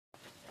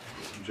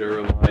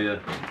Jeremiah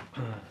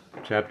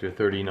chapter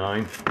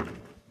 39.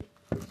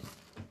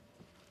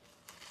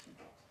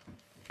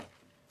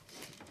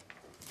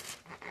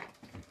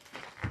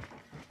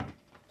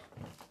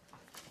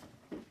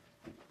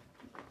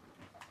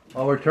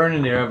 While we're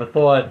turning there, I have a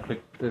thought that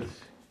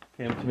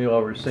came to me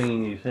while we're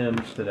singing these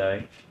hymns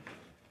today.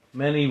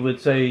 Many would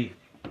say,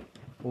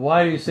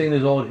 why do you sing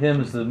these old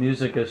hymns? The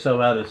music is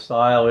so out of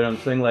style. We don't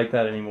sing like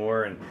that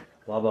anymore, and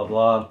blah, blah,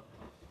 blah.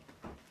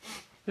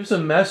 There's a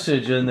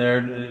message in there.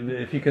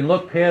 If you can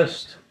look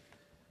past,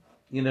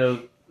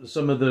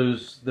 some of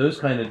those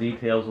kind of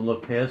details and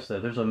look past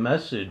that, there's a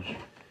message.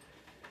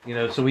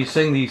 So we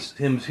sing these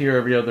hymns here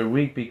every other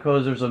week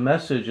because there's a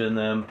message in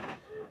them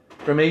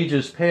from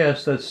ages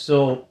past that's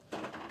still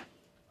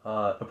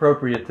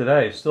appropriate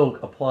today, still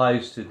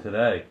applies to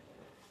today.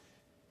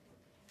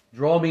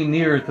 Draw me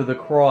near to the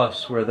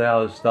cross where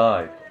thou hast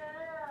died.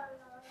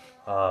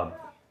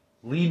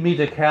 Lead me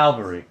to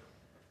Calvary.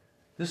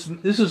 This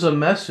is a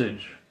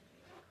message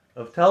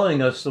of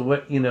telling us the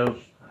way,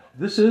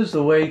 this is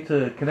the way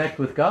to connect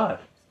with God.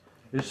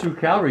 It's through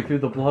Calvary, through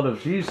the blood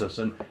of Jesus.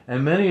 And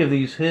many of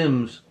these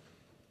hymns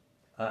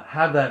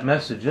have that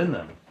message in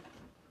them.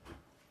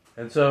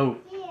 And so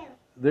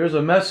there's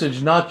a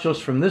message not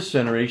just from this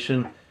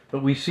generation,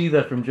 but we see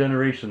that from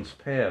generations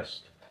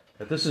past.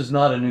 That this is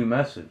not a new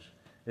message.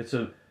 It's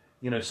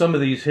some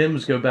of these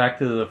hymns go back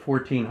to the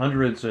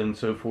 1400s and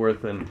so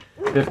forth, and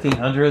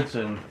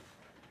 1500s,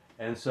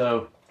 and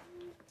so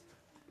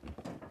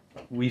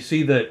we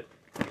see that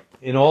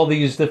in all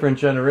these different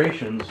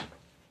generations,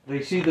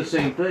 they see the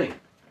same thing.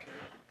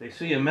 They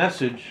see a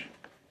message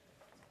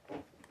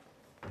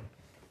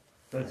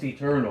that's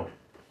eternal,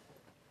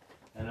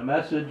 and a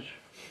message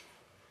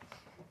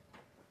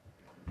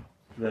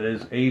that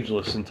is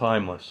ageless and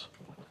timeless.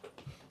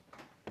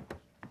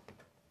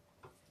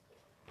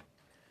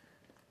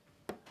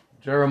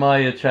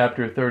 Jeremiah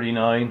chapter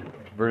 39,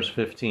 verse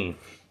 15.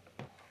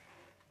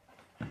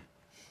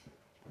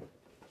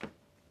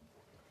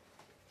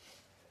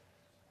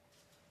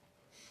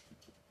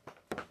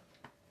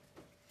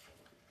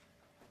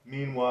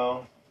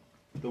 Meanwhile,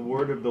 the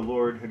word of the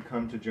Lord had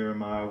come to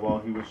Jeremiah while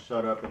he was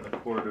shut up in the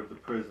court of the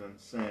prison,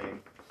 saying,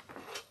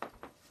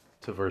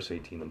 To verse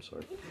 18, I'm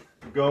sorry.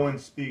 Go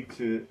and speak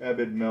to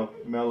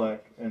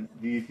Ebed-Melech and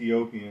the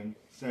Ethiopian,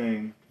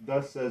 saying,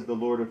 Thus says the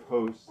Lord of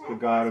hosts, the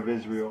God of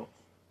Israel,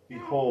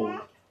 Behold,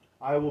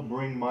 I will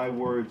bring my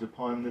words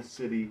upon this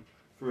city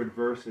for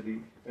adversity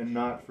and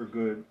not for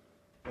good,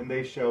 and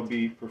they shall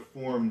be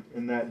performed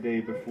in that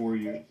day before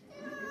you.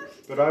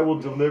 But I will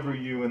deliver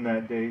you in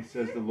that day,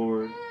 says the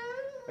Lord,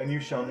 and you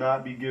shall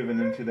not be given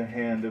into the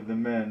hand of the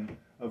men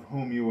of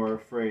whom you are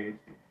afraid.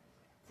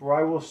 For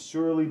I will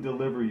surely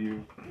deliver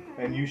you,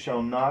 and you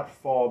shall not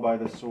fall by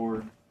the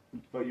sword,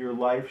 but your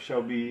life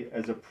shall be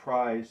as a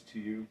prize to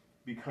you,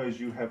 because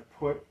you have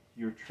put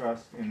your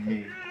trust in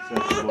me,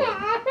 says the Lord.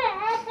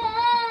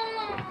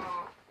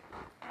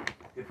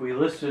 If we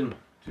listen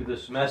to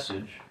this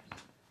message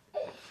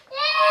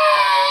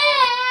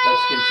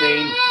that's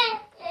contained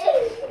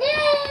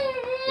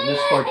in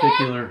this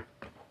particular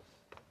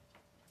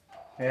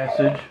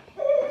passage,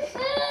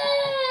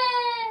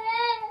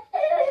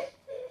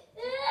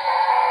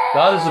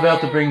 God is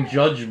about to bring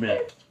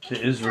judgment to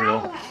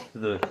Israel, to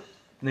the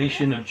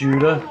nation of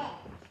Judah.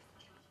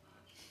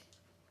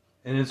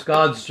 And it's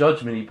God's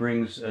judgment he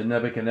brings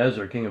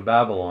Nebuchadnezzar, king of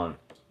Babylon,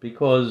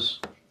 because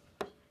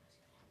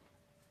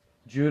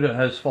Judah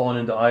has fallen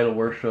into idol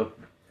worship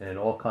and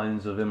all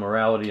kinds of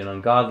immorality and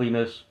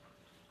ungodliness.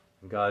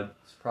 And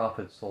God's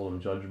prophets told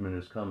him judgment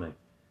is coming.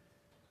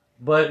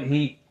 But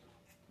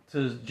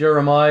to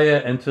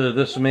Jeremiah and to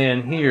this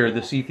man here,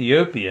 this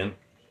Ethiopian,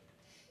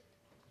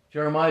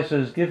 Jeremiah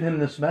says, give him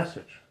this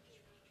message.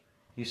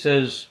 He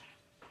says,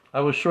 I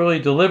will surely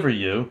deliver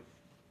you.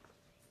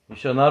 You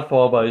shall not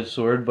fall by the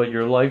sword, but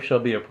your life shall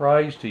be a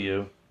prize to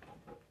you,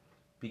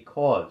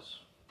 because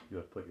you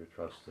have put your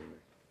trust in me.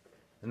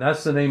 And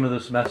that's the name of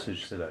this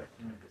message today.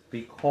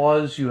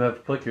 Because you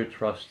have put your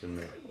trust in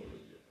me.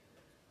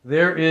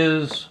 There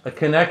is a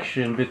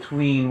connection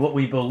between what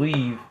we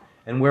believe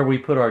and where we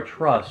put our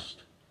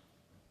trust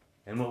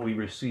and what we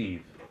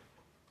receive.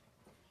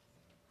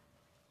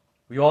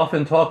 We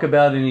often talk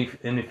about in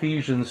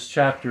Ephesians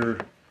chapter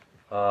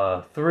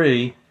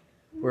 3,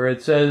 where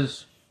it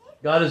says,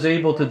 God is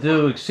able to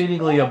do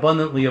exceedingly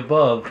abundantly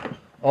above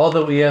all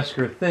that we ask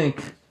or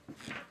think,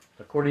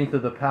 according to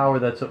the power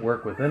that's at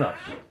work within us.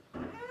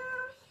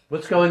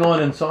 What's going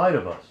on inside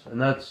of us?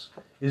 And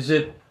is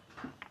it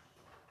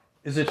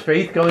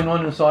faith going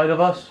on inside of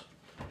us?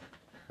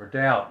 Or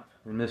doubt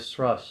and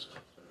mistrust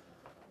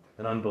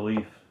and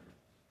unbelief?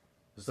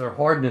 Is there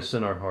hardness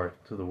in our heart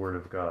to the Word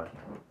of God?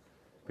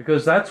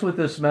 Because that's what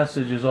this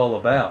message is all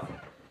about.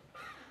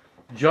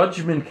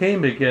 Judgment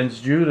came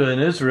against Judah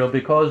and Israel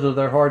because of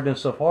their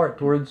hardness of heart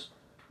towards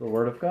the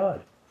Word of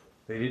God.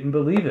 They didn't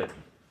believe it.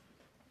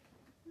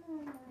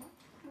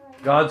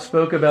 God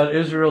spoke about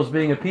Israel as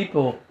being a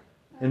people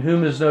in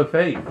whom is no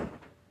faith.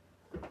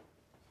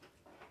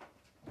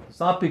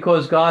 It's not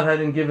because God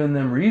hadn't given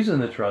them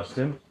reason to trust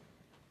Him.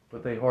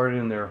 but they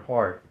hardened their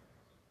heart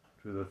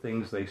through the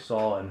things they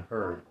saw and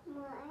heard.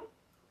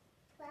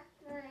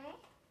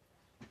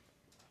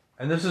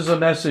 And this is a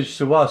message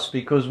to us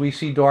because we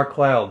see dark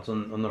clouds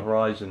on the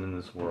horizon in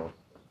this world.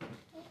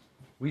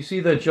 We see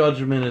that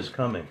judgment is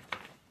coming.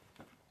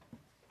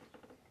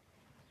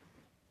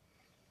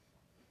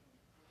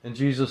 And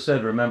Jesus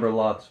said, remember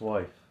Lot's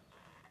wife,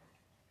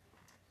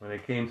 when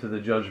it came to the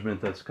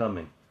judgment that's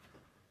coming,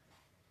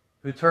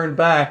 who turned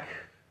back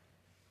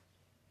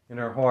in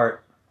her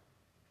heart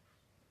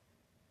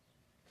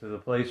to the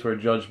place where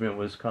judgment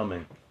was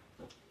coming.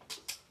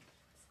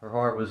 Her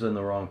heart was in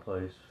the wrong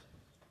place.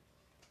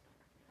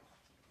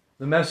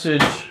 The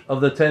message of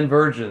the 10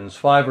 virgins,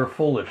 5 are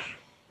foolish,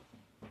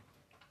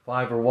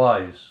 5 are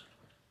wise,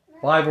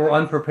 5 were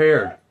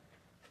unprepared,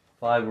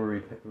 5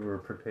 were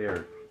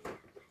prepared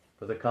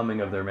for the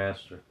coming of their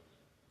master.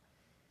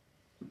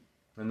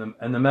 And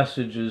the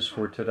message is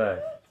for today.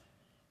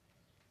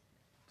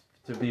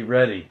 To be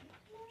ready,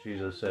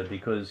 Jesus said,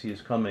 because he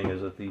is coming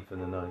as a thief in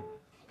the night.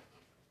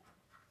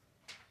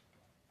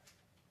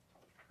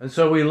 And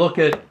so we look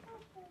at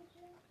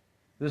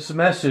this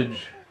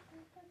message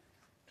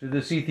to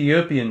this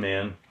Ethiopian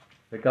man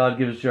that God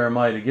gives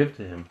Jeremiah to give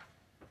to him.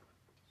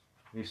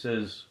 He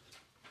says,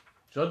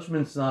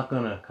 judgment's not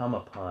going to come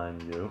upon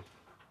you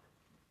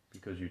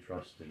because you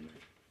trust in me.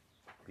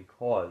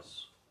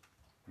 Because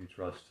you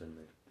trust in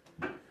me.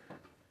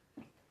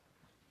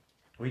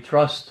 We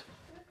trust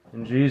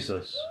in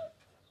Jesus.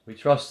 We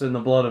trust in the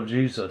blood of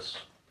Jesus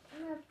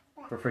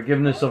for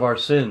forgiveness of our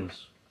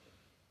sins,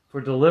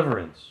 for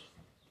deliverance,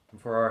 and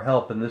for our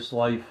help in this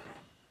life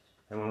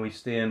and when we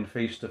stand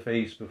face to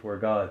face before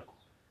God.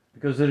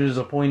 Because it is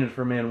appointed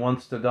for man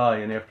once to die,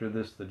 and after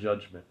this the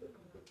judgment.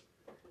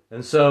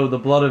 And so the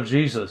blood of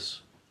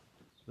Jesus,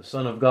 the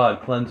Son of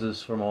God,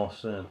 cleanses from all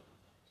sin.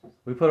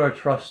 We put our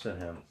trust in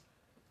him.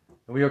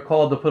 And we are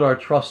called to put our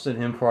trust in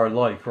him for our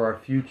life, for our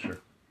future,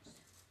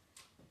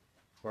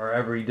 for our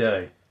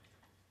everyday.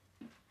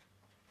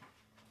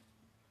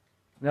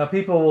 Now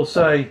people will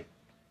say,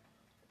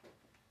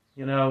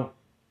 you know,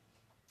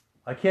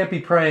 I can't be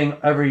praying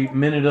every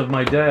minute of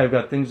my day. I've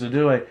got things to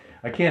do.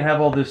 I can't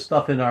have all this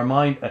stuff in our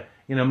mind,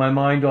 my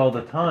mind all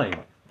the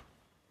time.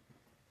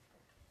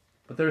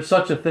 But there's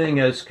such a thing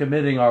as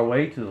committing our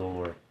way to the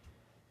Lord.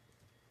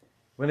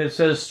 When it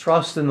says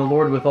trust in the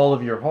Lord with all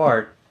of your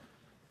heart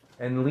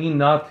and lean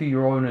not to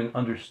your own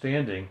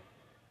understanding,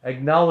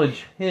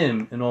 acknowledge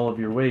him in all of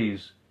your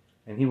ways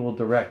and he will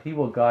direct, he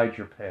will guide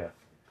your path.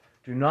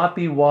 Do not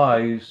be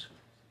wise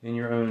in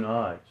your own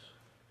eyes.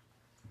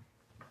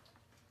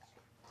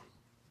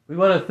 We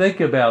want to think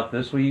about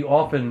this. We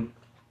often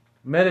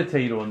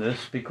meditate on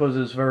this because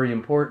it's very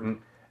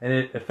important and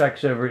it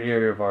affects every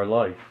area of our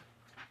life.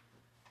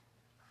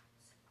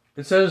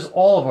 It says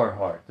all of our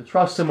heart, to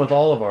trust him with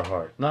all of our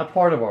heart. Not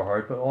part of our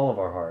heart, but all of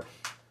our heart.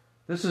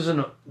 This is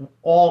an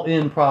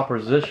all-in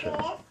proposition.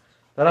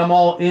 That I'm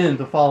all in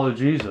to follow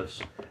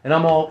Jesus. And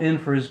I'm all in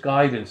for his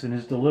guidance and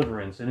his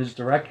deliverance and his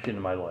direction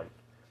in my life.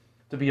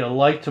 To be a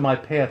light to my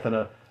path and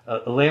a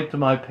lamp to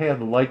my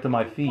path, a light to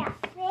my feet. I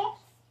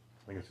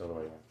think it's the other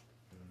way around.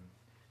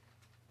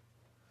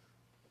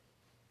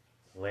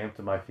 A lamp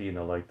to my feet and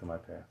a light to my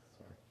path.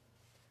 Sorry.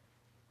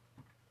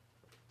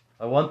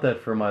 I want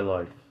that for my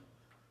life.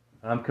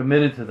 I'm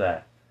committed to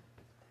that.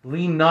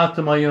 Lean not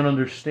to my own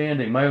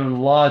understanding, my own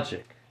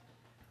logic.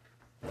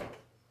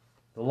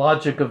 The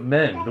logic of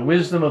men, the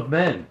wisdom of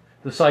men,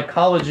 the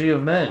psychology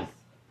of men.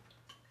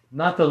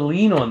 Not to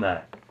lean on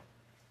that.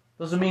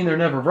 Doesn't mean they're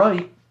never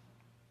right.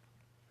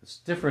 It's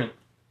different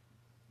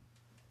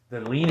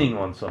than leaning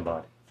on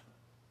somebody.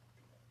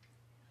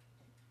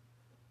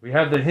 We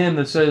have the hymn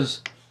that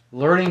says,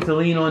 learning to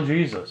lean on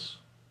Jesus.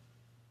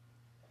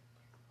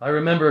 I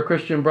remember a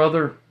Christian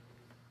brother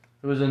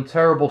who was in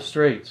terrible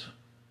straits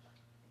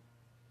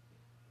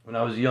when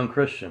I was a young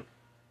Christian.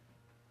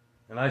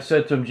 And I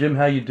said to him, Jim,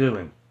 how you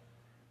doing?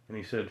 And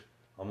he said,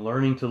 I'm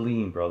learning to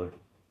lean, brother.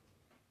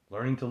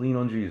 Learning to lean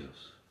on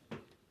Jesus.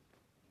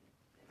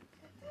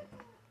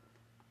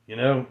 You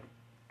know,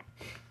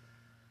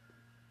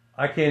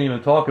 I can't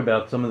even talk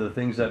about some of the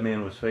things that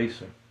man was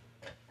facing.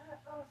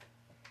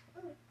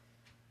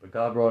 But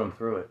God brought him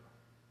through it.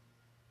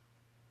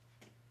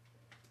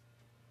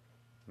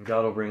 And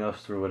God will bring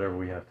us through whatever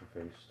we have to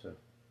face too.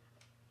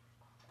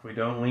 If we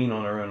don't lean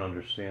on our own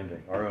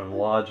understanding, our own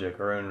logic,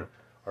 our own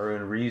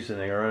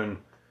reasoning, our own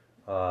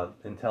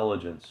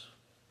intelligence.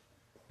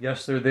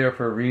 Yes, they're there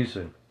for a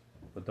reason,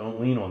 but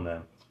don't lean on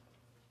them.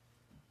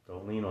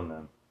 Don't lean on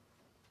them.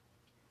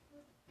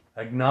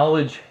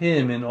 Acknowledge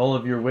him in all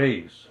of your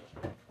ways,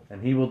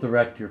 and he will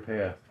direct your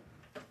path.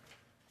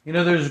 You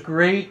know, there's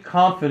great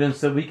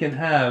confidence that we can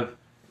have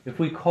if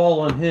we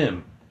call on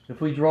him, if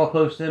we draw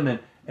close to him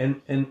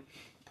and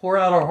pour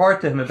out our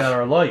heart to him about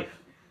our life.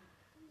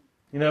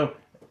 You know,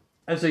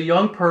 as a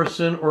young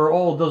person or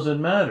old,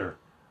 doesn't matter.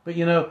 But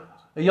you know,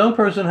 a young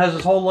person has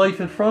his whole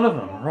life in front of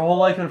him, her whole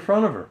life in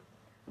front of her.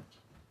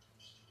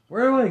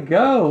 Where do I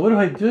go? What do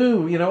I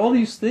do? You know, all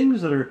these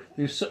things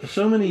there's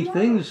so many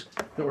things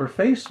that we're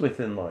faced with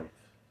in life.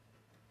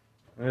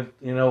 And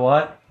you know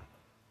what?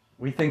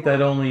 We think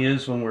that only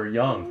is when we're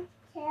young,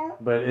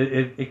 but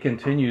it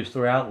continues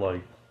throughout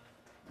life.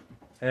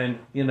 And,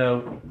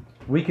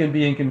 we can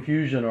be in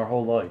confusion our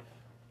whole life.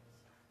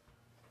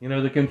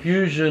 The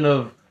confusion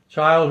of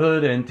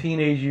childhood and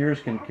teenage years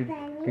can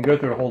go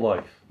through the whole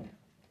life.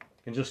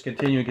 Can just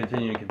continue and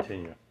continue and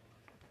continue.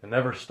 And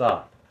never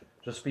stop.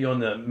 Just be on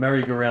the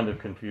merry-go-round of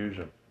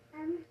confusion.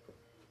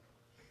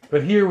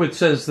 But here it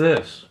says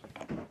this.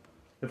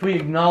 If we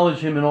acknowledge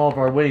Him in all of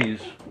our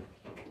ways,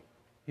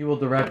 He will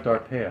direct our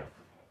path.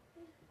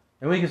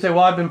 And we can say, well,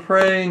 I've been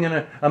praying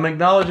and I'm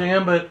acknowledging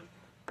Him, but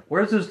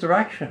where's His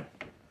direction?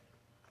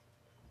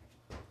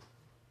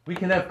 We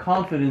can have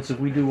confidence if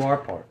we do our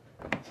part,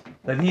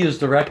 that He is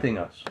directing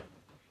us.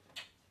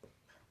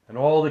 And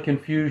all the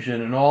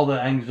confusion and all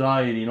the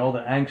anxiety and all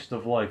the angst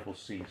of life will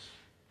cease.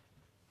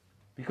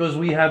 Because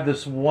we have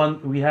this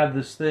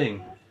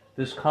thing,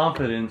 this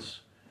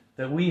confidence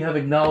that we have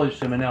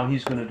acknowledged Him and now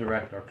He's going to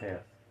direct our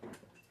path.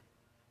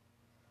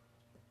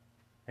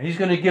 And He's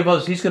going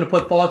to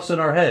put thoughts in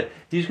our head.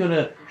 He's going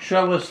to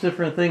show us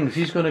different things.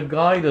 He's going to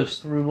guide us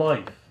through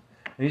life.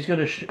 And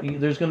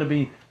there's going to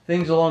be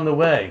things along the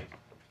way.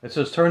 It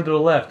says, turn to the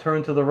left,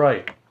 turn to the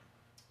right.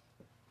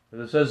 As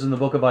it says in the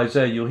book of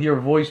Isaiah, you'll hear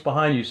a voice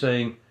behind you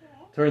saying,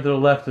 turn to the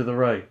left or the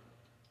right.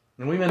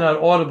 And we may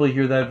not audibly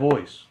hear that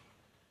voice,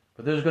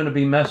 but there's going to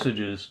be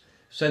messages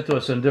sent to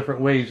us in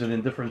different ways and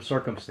in different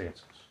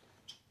circumstances.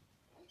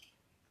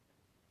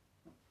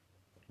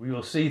 We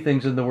will see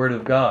things in the Word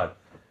of God.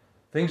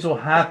 Things will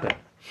happen,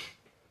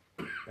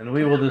 and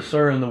we will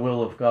discern the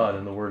will of God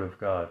and the Word of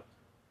God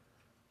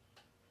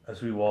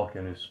as we walk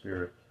in His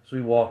Spirit, as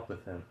we walk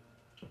with Him.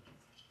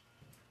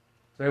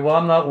 Say, well,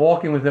 I'm not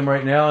walking with Him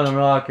right now and I'm in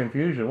a lot of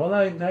confusion. Well,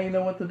 now you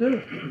know what to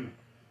do.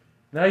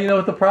 Now you know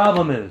what the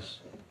problem is.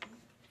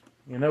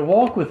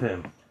 Walk with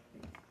Him.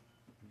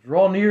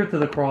 Draw near to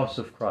the cross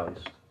of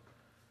Christ.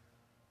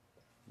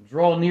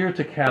 Draw near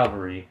to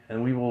Calvary,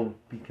 and we will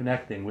be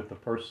connecting with the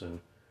person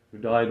who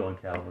died on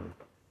Calvary.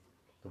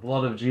 The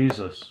blood of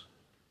Jesus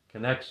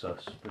connects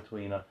us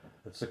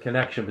it's a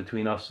connection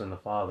between us and the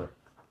Father. It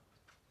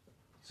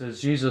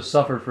says Jesus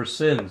suffered for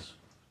sins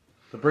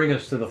to bring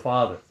us to the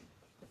Father,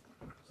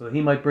 so that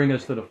He might bring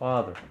us to the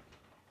Father.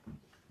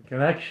 The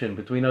connection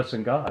between us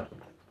and God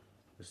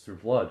is through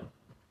blood,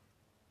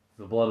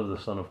 the blood of the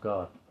Son of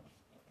God.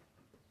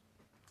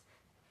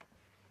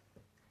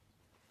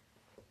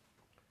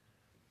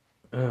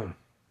 The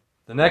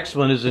next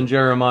one is in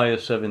Jeremiah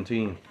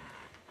 17.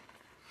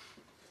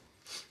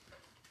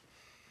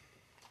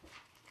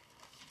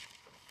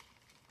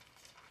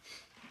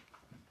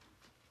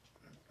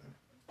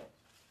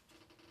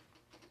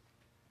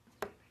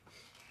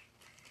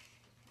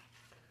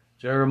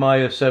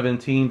 Jeremiah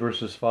 17,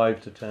 verses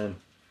 5 to 10.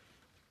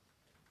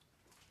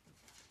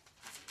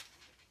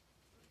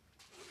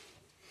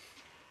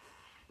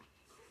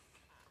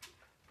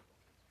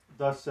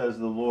 Thus says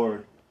the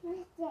Lord,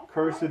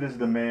 cursed is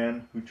the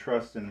man who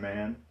trusts in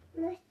man,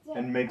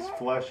 and makes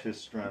flesh his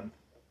strength,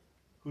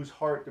 whose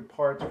heart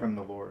departs from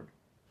the Lord.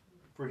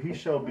 For he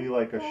shall be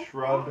like a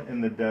shrub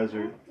in the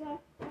desert,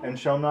 and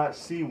shall not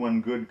see when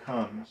good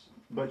comes,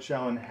 but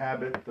shall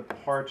inhabit the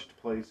parched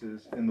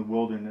places in the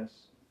wilderness,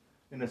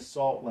 in a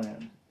salt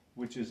land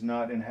which is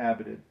not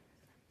inhabited.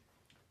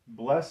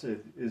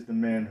 Blessed is the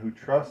man who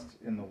trusts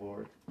in the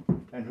Lord,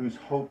 and whose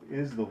hope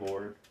is the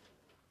Lord.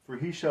 For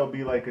he shall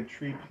be like a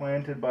tree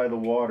planted by the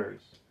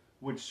waters,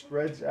 which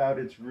spreads out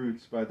its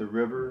roots by the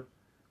river,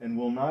 and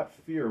will not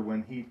fear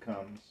when heat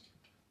comes.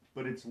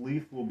 But its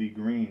leaf will be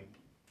green,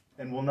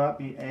 and will not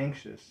be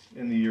anxious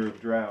in the year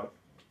of drought,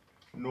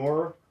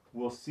 nor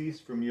will cease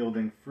from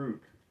yielding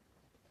fruit.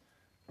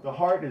 The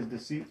heart is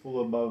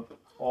deceitful above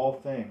all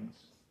things,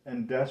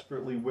 and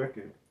desperately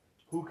wicked.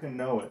 Who can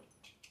know it?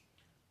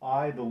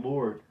 I, the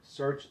Lord,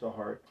 search the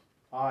heart.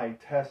 I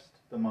test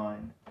the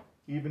mind,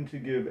 even to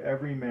give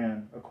every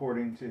man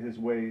according to his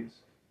ways,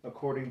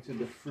 according to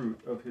the fruit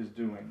of his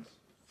doings.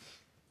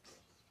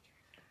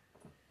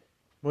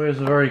 Well, there's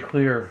a very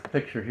clear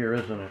picture here,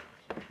 isn't it?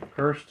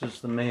 Cursed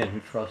is the man who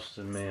trusts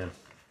in man.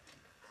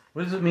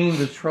 What does it mean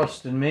to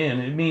trust in man?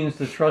 It means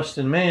to trust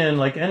in man,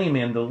 like any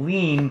man, to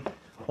lean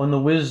on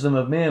the wisdom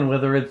of man,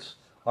 whether it's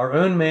our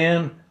own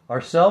man,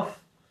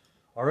 ourself,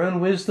 our own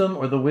wisdom,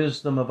 or the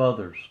wisdom of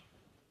others.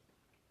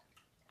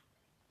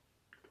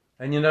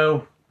 And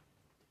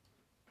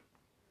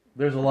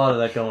there's a lot of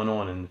that going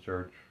on in the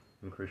church,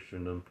 in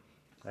Christendom.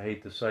 I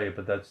hate to say it,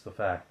 but that's the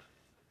fact.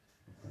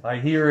 I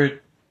hear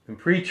it in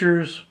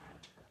preachers.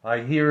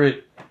 I hear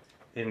it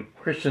in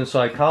Christian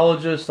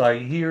psychologists. I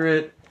hear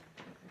it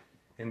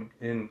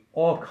in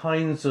all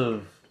kinds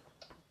of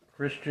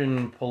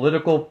Christian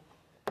political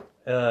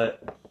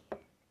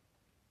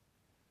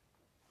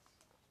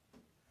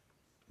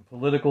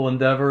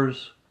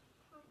endeavors.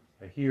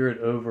 I hear it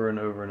over and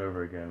over and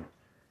over again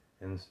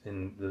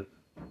in the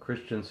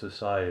Christian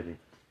society,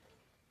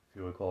 if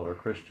you would call it, or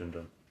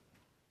Christendom.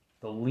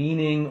 The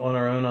leaning on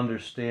our own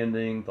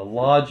understanding, the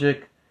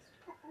logic,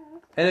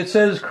 and it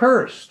says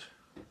cursed.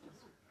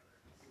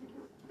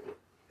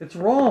 It's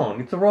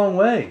wrong. It's the wrong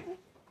way.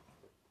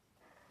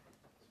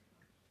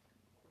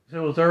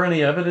 So is there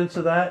any evidence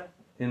of that?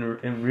 In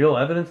real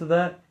evidence of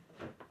that?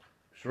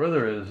 Sure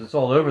there is. It's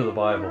all over the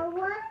Bible.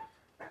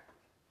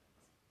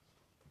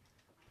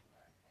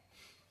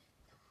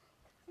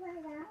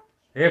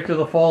 After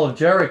the fall of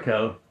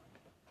Jericho,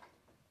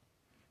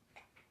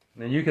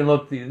 and you can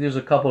look, there's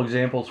a couple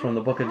examples from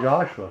the book of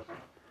Joshua.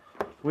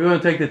 We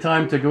won't take the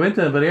time to go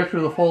into it, but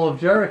after the fall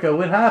of Jericho,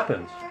 what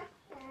happens?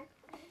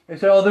 They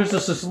say, oh, there's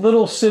this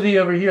little city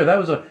over here. That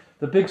was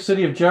the big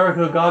city of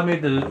Jericho. God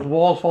made the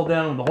walls fall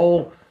down and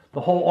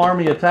the whole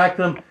army attacked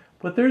them.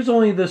 But there's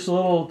only this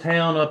little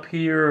town up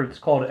here. It's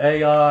called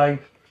Ai.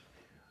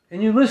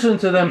 And you listen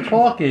to them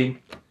talking,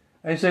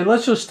 and you say,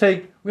 let's just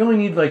we only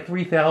need like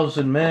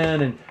 3,000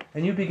 men.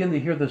 And you begin to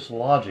hear this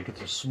logic.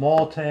 It's a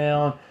small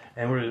town,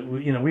 and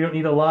we don't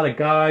need a lot of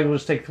guys. We'll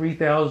just take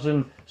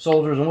 3,000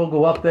 soldiers, and we'll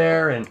go up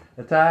there and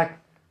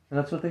attack. And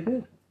that's what they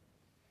did.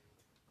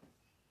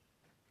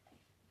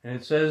 And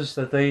it says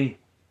that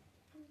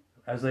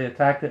as they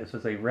attacked it, it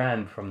says they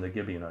ran from the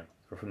Gibeonites,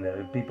 or from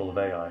the people of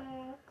Ai.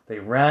 They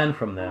ran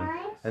from them,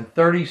 and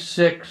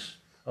 36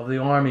 of the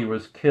army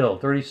was killed.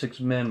 36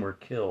 men were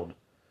killed.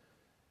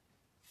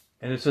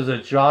 And it says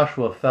that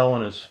Joshua fell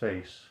on his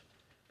face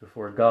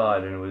before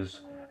God,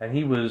 and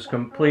he was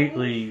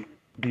completely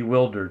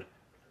bewildered.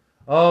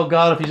 Oh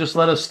God, if you just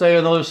let us stay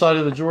on the other side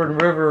of the Jordan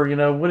River,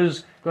 what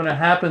is going to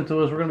happen to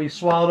us? We're going to be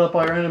swallowed up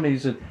by our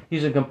enemies. And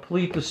he's in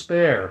complete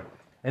despair.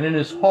 And in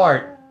his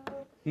heart,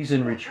 he's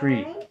in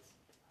retreat.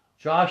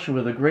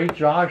 Joshua, the great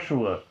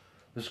Joshua,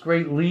 this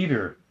great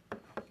leader,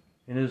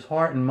 in his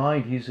heart and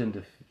mind, he's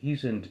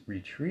in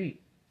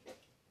retreat.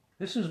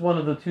 This is one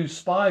of the two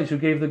spies who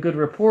gave the good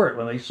report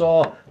when they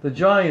saw the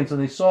giants,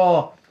 and they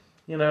saw,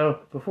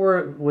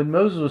 when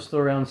Moses was still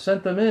around,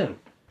 sent them in.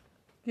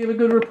 Gave a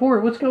good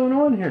report. What's going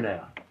on here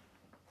now?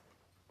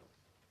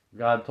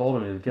 God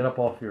told him to get up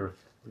off your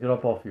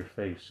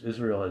face.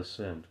 Israel has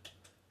sinned.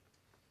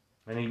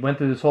 And he went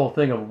through this whole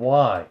thing of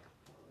why.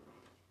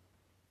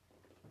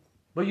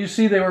 But you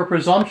see, they were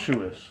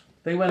presumptuous.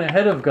 They went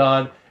ahead of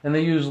God, and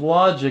they used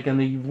logic, and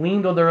they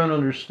leaned on their own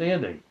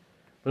understanding.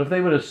 But if they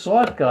would have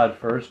sought God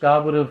first,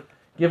 God would have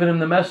given him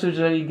the message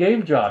that he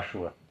gave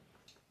Joshua.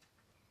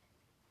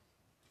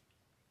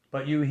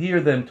 But you hear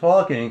them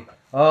talking,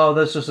 oh,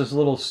 that's just this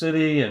little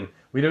city, and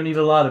we don't need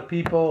a lot of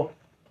people.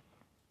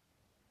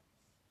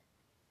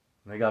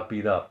 And they got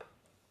beat up.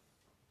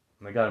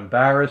 And they got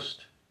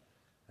embarrassed,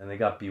 and they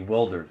got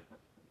bewildered.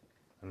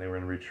 And they were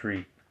in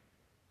retreat.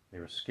 They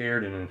were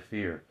scared and in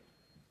fear.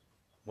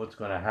 What's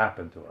going to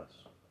happen to us?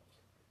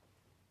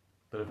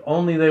 But if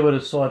only they would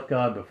have sought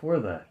God before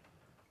that,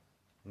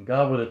 and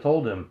God would have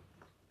told him,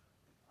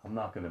 I'm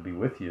not going to be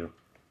with you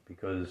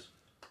because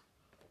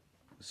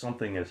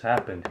something has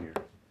happened here.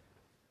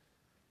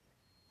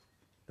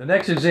 The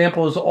next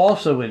example is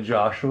also in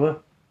Joshua,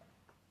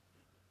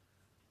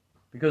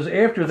 because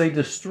after they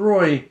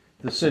destroy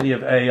the city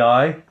of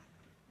Ai,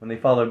 when they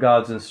follow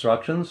God's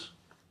instructions,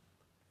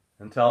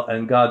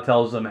 and God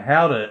tells them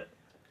how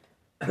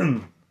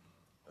to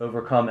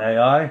overcome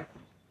Ai,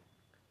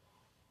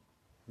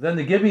 then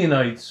the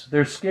Gibeonites,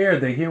 they're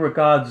scared. They hear what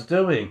God's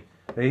doing.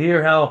 They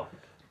hear how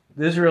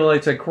the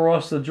Israelites had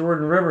crossed the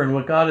Jordan River and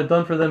what God had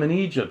done for them in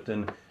Egypt,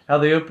 and how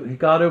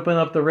God opened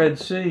up the Red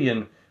Sea,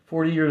 and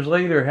 40 years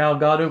later how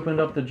God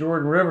opened up the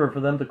Jordan River for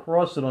them to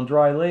cross it on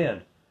dry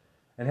land,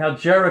 and how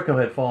Jericho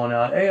had fallen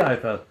out. Ai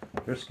felt,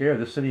 they're scared.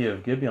 The city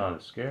of Gibeon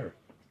is scared.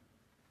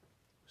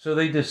 So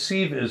they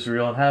deceive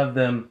Israel and have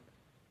them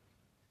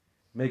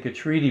make a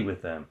treaty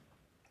with them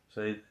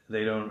so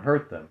they don't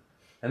hurt them.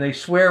 And they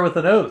swear with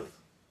an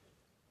oath.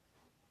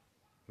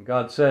 And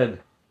God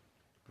said,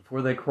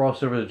 before they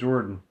cross over the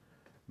Jordan,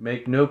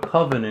 make no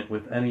covenant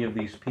with any of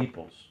these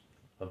peoples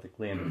of the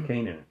land of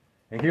Canaan.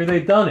 And here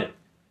they've done it.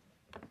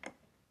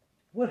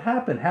 What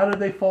happened? How did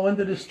they fall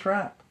into this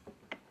trap?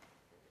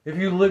 If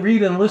you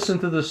read and listen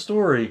to the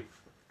story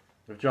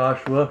of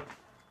Joshua,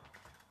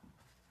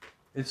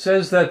 it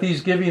says that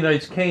these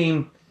Gibeonites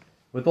came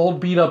with old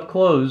beat-up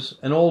clothes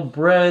and old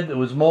bread that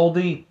was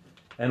moldy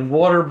and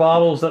water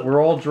bottles that were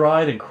all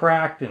dried and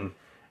cracked. And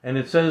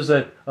it says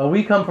that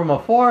we come from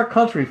a far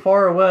country,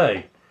 far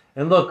away.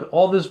 And look,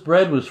 all this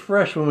bread was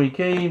fresh when we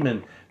came,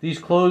 and these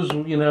clothes,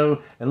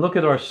 and look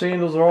at our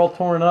sandals are all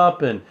torn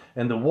up, and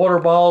the water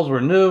bottles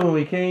were new when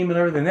we came and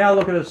everything. Now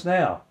look at us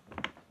now.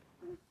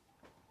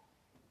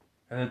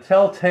 And the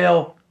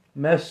telltale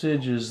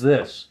message is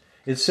this.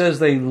 It says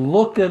they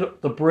looked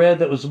at the bread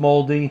that was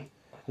moldy.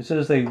 It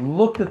says they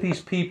looked at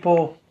these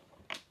people,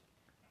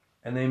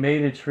 and they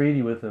made a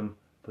treaty with them,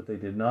 but they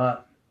did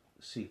not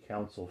seek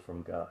counsel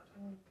from God.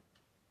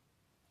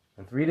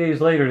 And 3 days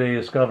later they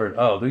discovered,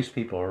 oh, these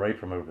people are right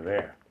from over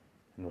there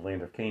in the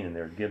land of Canaan.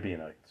 They're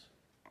Gibeonites.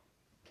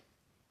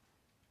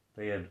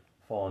 They had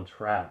fallen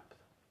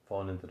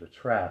into the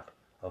trap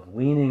of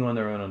leaning on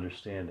their own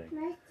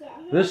understanding.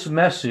 This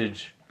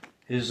message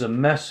is a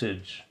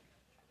message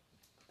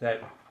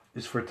that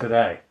is for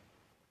today,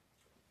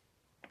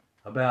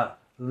 about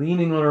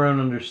leaning on our own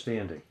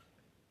understanding.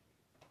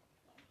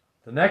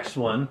 The next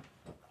one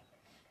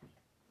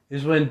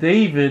is when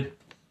David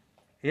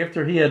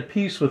after he had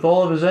peace with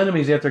all of his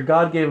enemies, after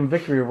God gave him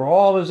victory over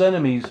all of his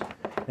enemies,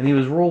 and he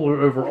was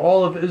ruler over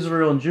all of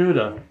Israel and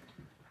Judah,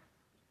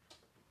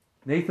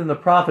 Nathan the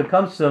prophet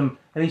comes to him,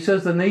 and he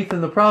says to Nathan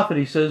the prophet,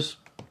 he says,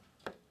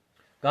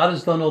 God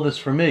has done all this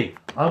for me.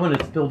 I want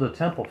to build a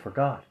temple for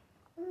God.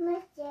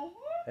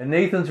 And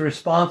Nathan's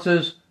response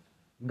is,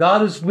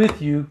 God is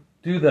with you.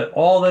 Do that,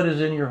 all that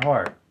is in your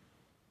heart.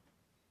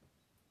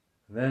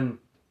 And then,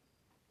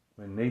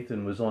 when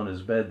Nathan was on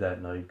his bed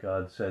that night,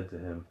 God said to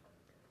him,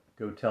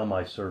 go tell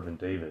my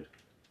servant David,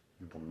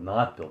 you will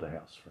not build a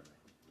house for me,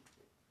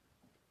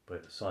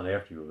 but a son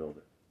after you will build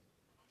it.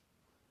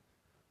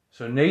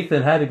 So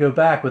Nathan had to go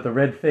back with a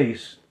red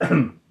face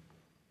and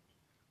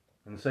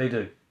say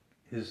to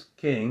his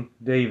king,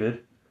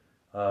 David,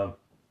 God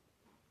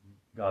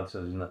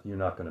says you're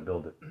not going to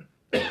build it.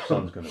 Your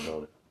son's going to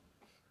build it.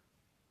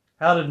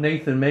 How did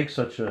Nathan make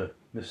such a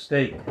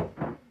mistake?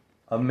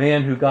 A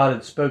man who God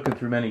had spoken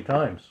through many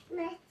times.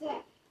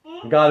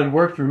 God had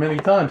worked through many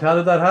times. How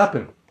did that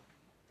happen?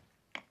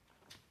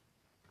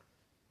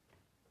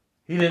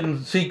 He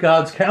didn't seek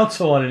God's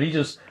counsel on it. He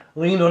just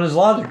leaned on his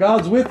logic.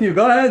 God's with you.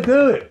 Go ahead,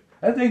 do it.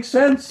 That makes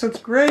sense. That's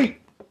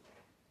great.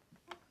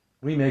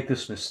 We make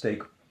this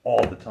mistake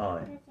all the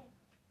time.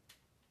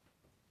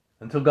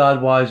 Until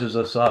God wises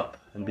us up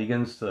and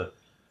begins to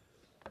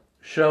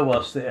show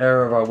us the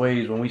error of our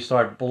ways, when we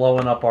start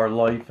blowing up our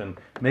life and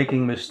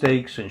making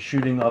mistakes and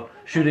shooting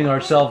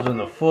ourselves in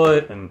the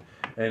foot and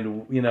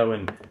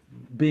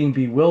being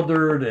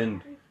bewildered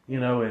and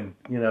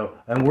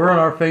we're on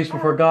our face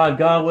before God.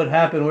 God, what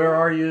happened? Where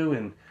are you?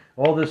 And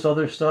all this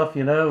other stuff,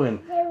 and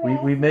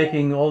we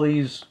making all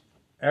these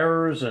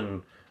errors,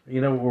 and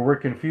where we're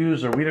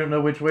confused or we don't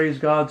know which way is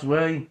God's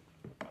way.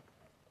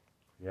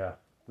 Yeah,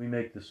 we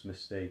make this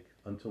mistake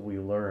until we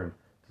learn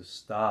to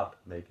stop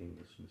making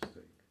this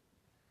mistake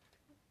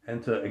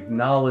and to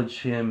acknowledge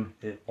Him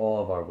in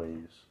all of our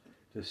ways,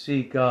 to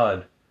seek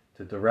God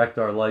to direct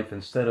our life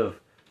instead of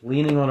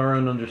leaning on our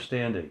own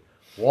understanding,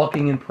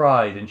 walking in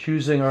pride and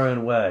choosing our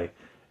own way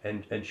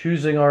and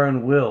choosing our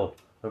own will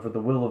over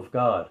the will of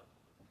God.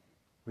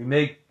 We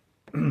make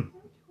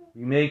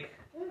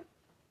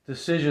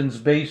decisions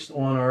based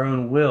on our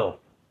own will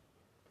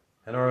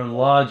and our own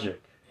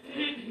logic.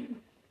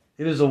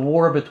 It is a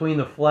war between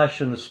the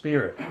flesh and the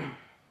spirit.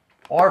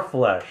 Our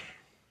flesh,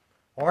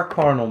 our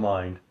carnal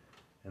mind,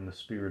 and the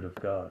Spirit of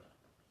God.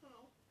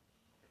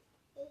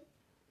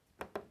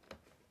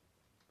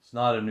 It's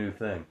not a new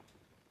thing.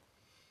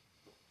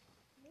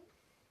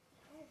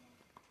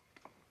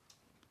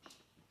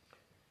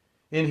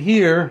 In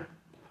here,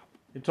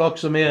 it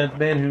talks of a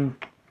man who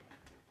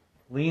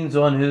leans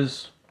on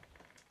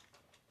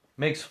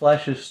makes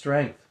flesh his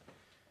strength.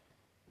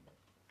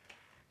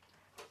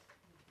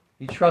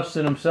 He trusts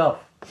in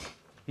himself.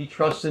 He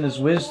trusts in his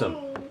wisdom.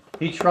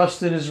 He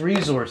trusts in his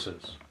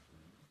resources.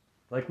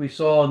 Like we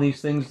saw in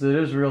these things that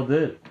Israel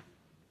did.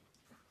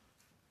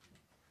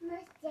 It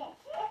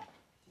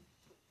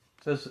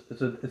says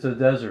it's a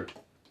desert.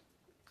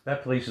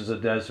 That place is a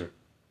desert.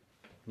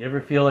 You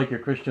ever feel like your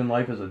Christian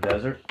life is a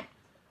desert?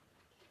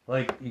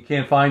 Like you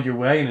can't find your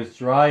way and it's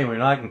dry and we're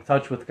not in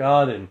touch with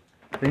God and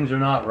things are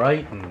not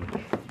right and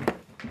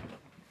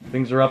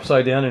things are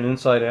upside down and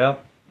inside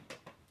out?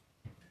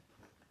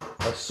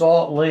 A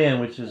salt land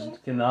which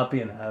cannot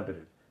be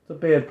inhabited. It's a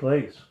bad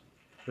place.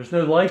 There's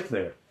no life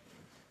there.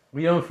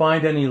 We don't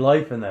find any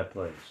life in that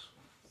place.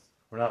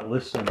 We're not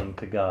listening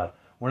to God.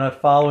 We're not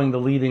following the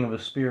leading of the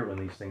Spirit when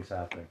these things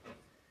happen.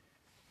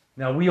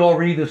 Now, we all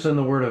read this in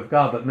the Word of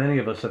God, but many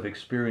of us have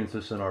experienced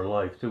this in our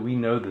life too. We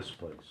know this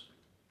place.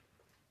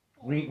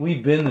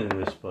 We've been in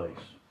this place.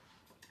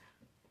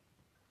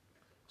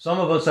 Some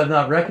of us have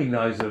not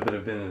recognized it, but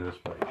have been in this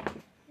place.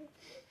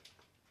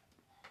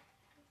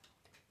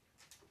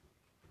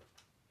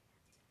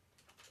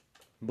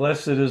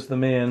 Blessed is the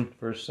man,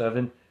 verse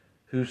 7,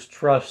 whose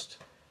trust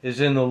is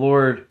in the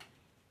Lord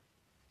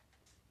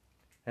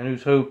and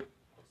whose hope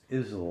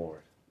is the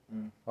Lord.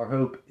 Our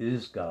hope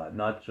is God,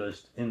 not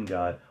just in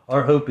God.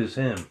 Our hope is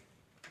Him.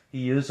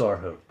 He is our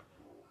hope.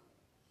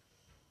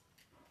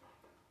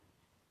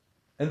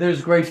 And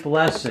there's great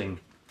blessing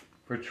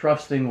for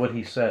trusting what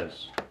He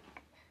says.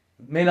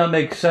 It may not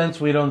make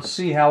sense. We don't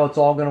see how it's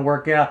all going to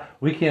work out.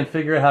 We can't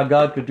figure out how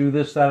God could do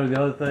this, that, or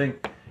the other thing.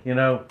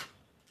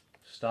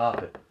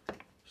 Stop it.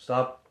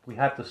 Stop. We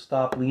have to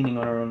stop leaning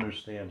on our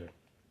understanding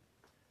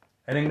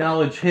and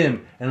acknowledge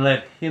Him and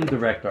let Him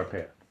direct our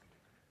path.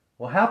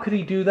 Well, how could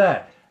He do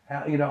that?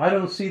 I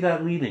don't see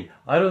that leading.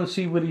 I don't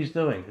see what He's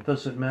doing. It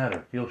doesn't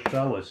matter. He'll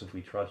show us if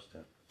we trust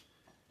Him.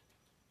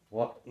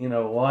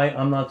 Why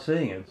I'm not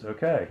seeing it. It's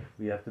okay.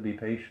 We have to be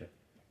patient.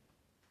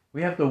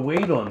 We have to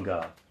wait on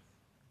God.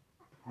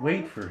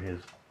 Wait for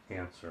His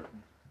answer.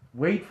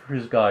 Wait for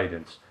His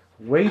guidance.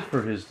 Wait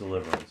for His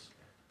deliverance.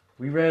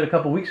 We read a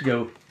couple weeks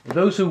ago,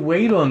 those who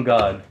wait on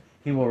God,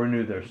 He will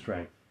renew their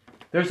strength.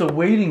 There's a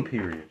waiting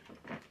period.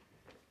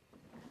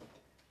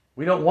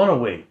 We don't want to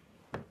wait.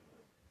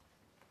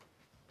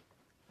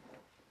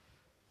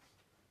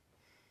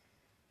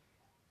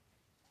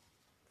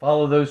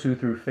 Follow those who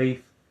through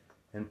faith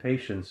and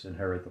patience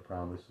inherit the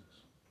promises.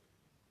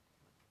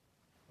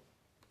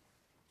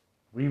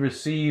 We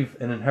receive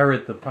and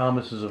inherit the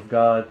promises of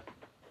God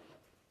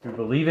through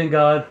believing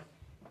God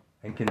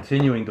and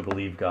continuing to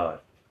believe God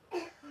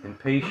in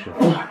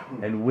patience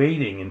and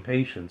waiting in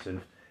patience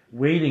and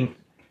waiting,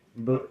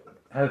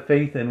 have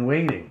faith and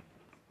waiting.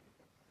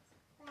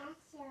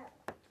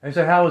 And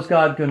so how is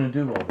God going to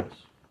do all this?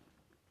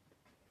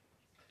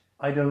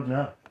 I don't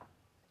know.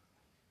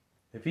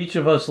 If each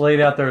of us laid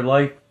out their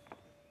life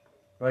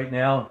right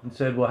now and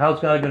said, well,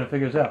 how's God going to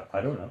figure this out?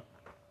 I don't know.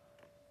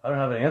 I don't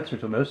have an answer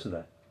to most of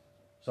that.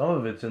 Some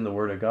of it's in the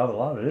Word of God, a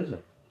lot of it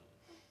isn't.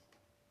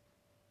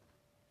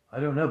 I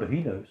don't know, but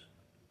He knows.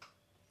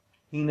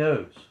 He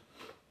knows.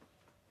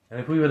 And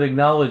if we would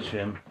acknowledge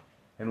Him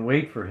and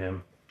wait for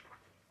Him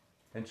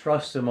and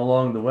trust Him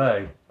along the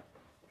way,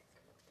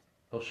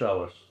 He'll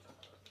show us.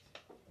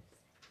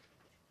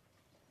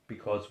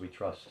 Because we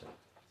trust Him.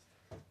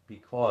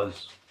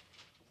 Because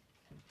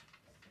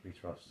we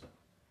trust Him.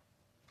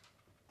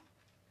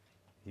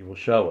 He will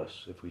show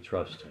us if we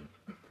trust Him.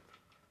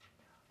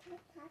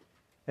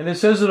 And it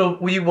says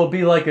that we will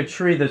be like a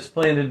tree that's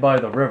planted by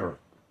the river.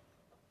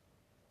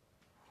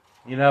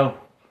 You know,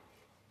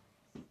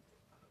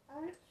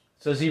 it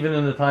says even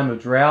in the time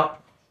of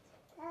drought,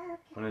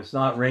 when it's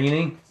not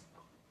raining,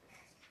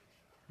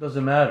 it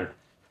doesn't matter.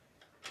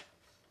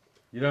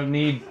 You don't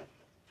need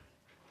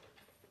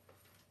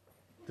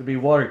to be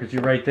watered because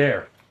you're right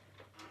there.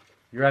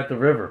 You're at the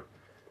river.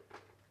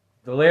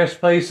 The last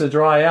place to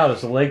dry out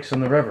is the lakes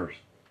and the rivers.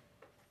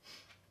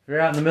 If you're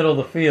out in the middle of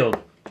the field,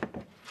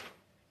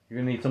 you're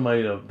going to need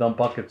somebody to dump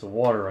buckets of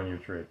water on your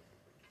tree.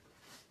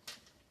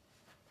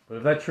 But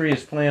if that tree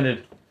is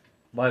planted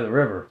by the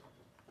river,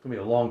 it's going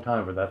to be a long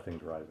time for that thing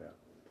dries out.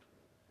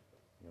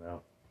 You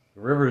know,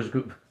 the river is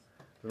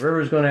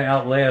going to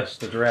outlast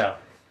the drought,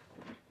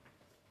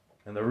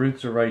 and the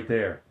roots are right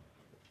there.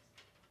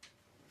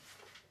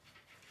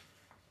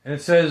 And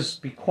it says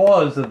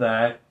because of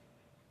that,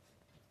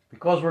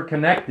 because we're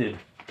connected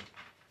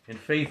in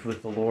faith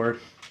with the Lord,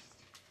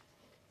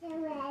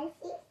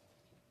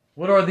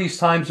 what are these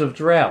times of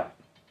drought?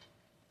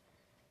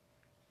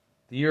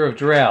 The year of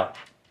drought.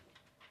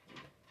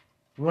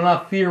 We will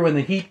not fear when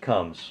the heat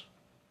comes.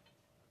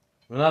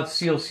 We will not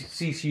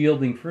cease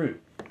yielding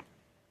fruit.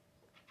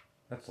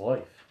 That's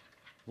life.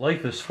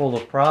 Life is full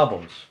of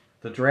problems.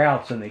 The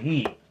droughts and the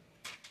heat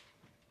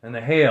and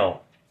the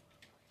hail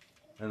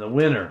and the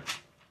winter.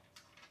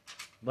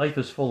 Life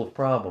is full of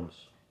problems.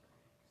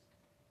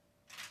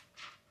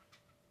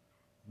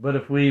 But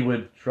if we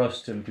would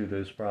trust Him through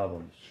those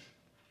problems,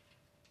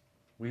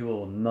 we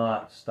will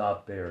not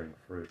stop bearing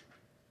fruit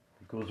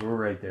because we're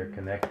right there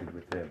connected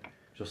with Him.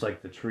 Just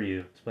like the tree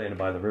that's planted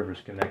by the river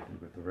is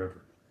connected with the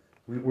river.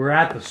 We're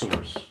at the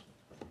source.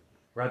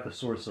 We're at the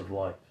source of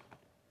life.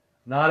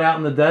 Not out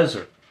in the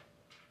desert.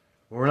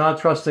 When we're not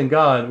trusting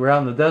God, we're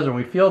out in the desert and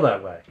we feel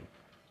that way.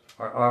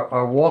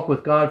 Our walk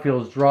with God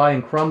feels dry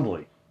and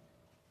crumbly.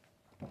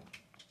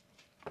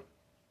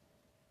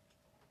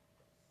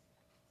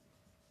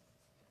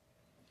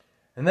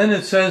 And then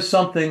it says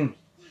something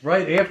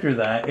right after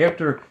that,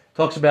 after it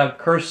talks about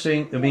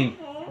trusting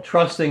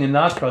and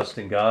not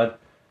trusting God,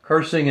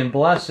 cursing and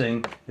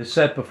blessing is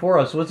set before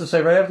us. What's it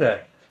say right after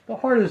that? The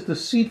heart is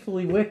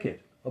deceitfully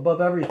wicked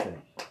above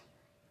everything.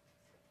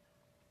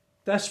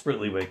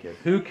 Desperately wicked.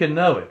 Who can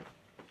know it?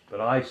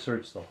 But I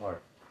search the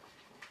heart.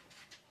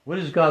 What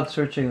is God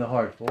searching the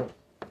heart for?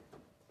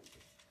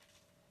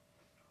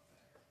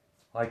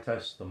 I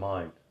test the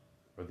mind,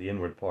 or the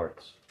inward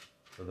parts,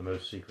 or the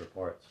most secret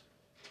parts.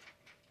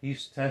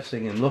 He's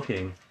testing and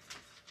looking.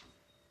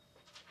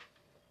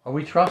 Are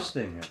we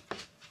trusting Him?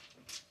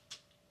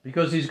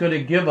 Because He's going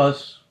to give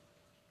us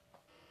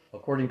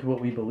according to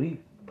what we believe.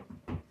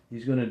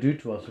 He's going to do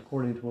to us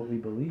according to what we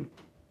believe.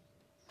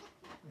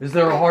 Is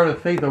there a heart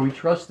of faith? Are we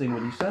trusting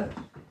what He says?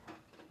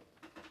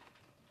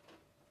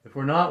 If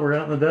we're not, we're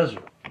out in the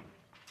desert.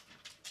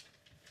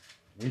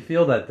 We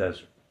feel that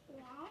desert.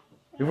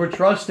 If we're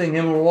trusting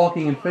Him, we're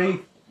walking in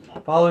faith,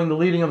 following the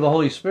leading of the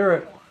Holy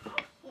Spirit,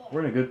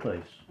 we're in a good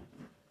place.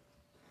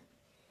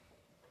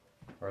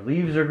 Our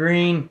leaves are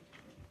green,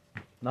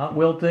 not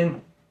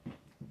wilting.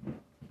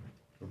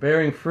 We're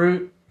bearing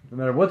fruit, no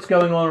matter what's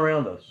going on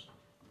around us.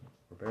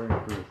 We're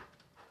bearing fruit.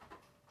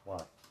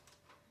 Why?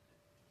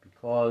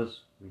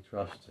 Because we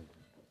trust Him.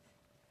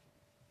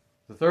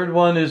 The third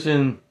one is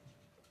in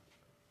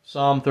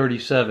Psalm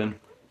 37.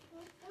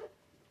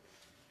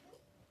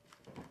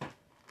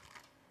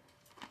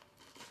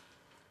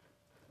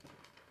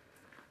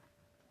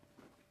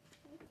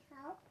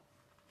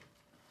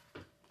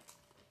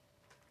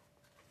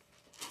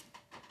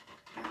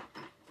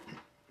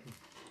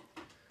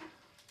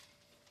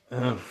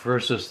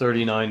 Verses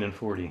 39 and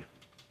 40.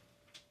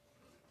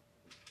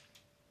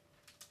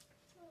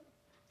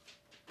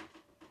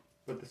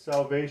 But the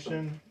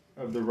salvation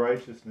of the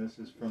righteous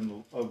is from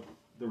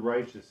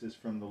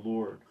the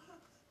Lord.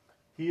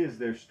 He is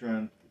their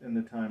strength in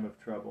the time of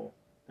trouble,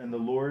 and the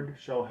Lord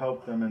shall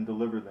help them and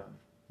deliver them.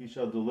 He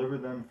shall deliver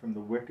them from the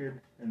wicked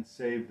and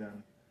save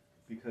them,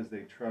 because they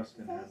trust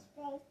in him.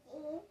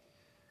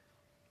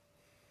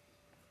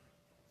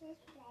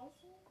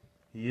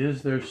 He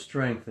is their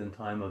strength in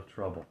time of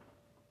trouble.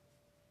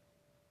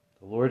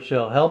 The Lord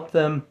shall help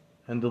them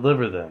and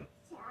deliver them.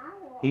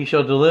 He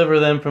shall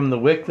deliver them from the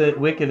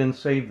wicked and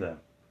save them.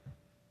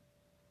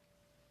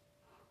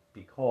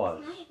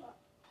 Because,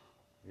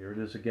 here it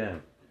is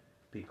again,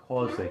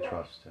 because they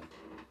trust him.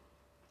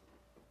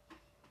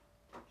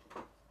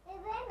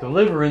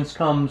 Deliverance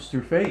comes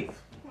through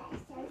faith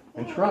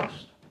and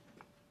trust.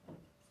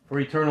 For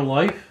eternal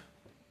life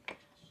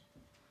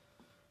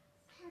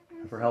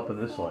and for help in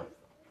this life.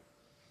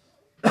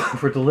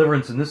 For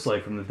deliverance in this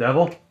life from the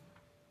devil,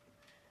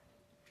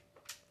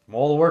 from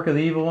all the work of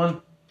the evil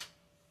one,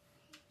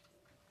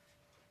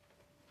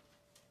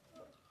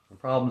 from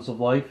problems of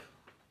life,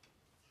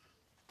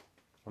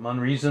 from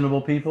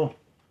unreasonable people,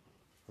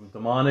 from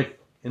demonic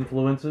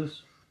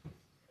influences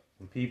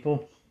and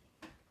people,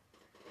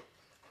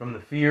 from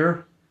the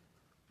fear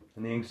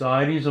and the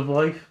anxieties of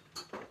life.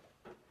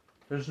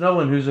 There's no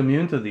one who's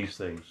immune to these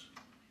things.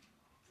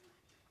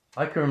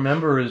 I can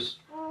remember as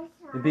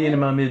being in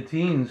my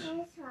mid-teens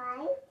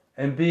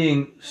and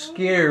being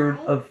scared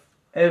of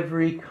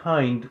every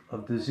kind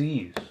of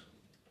disease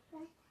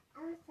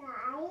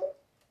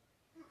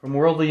from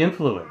worldly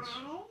influence.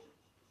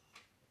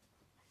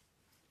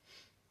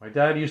 My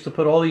dad used to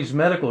put all these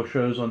medical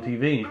shows on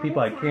TV.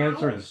 People had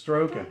cancer and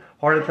stroke and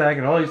heart attack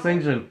and all these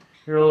things, and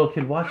you're a little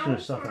kid watching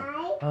this stuff.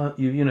 And,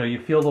 you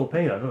feel a little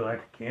pain. I go,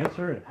 like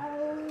cancer.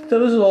 So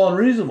this is all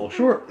unreasonable,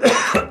 sure,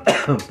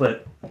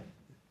 but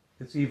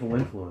it's evil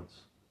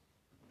influence.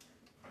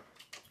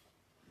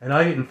 And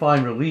I didn't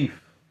find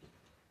relief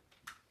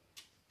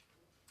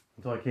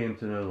until I came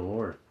to know the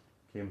Lord,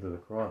 came to the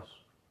cross,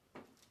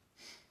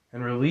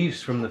 and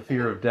released from the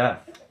fear of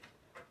death,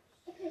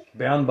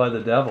 bound by the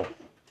devil.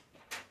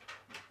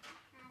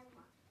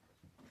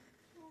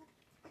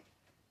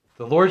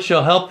 The Lord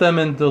shall help them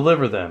and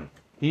deliver them.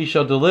 He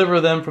shall deliver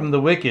them from the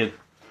wicked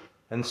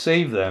and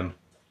save them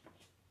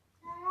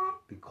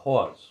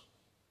because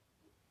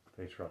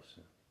they trust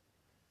him.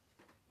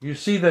 You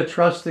see that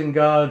trusting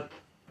God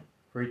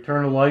for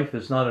eternal life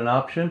is not an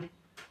option.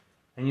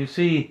 And you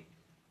see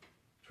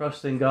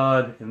trusting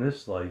God in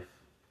this life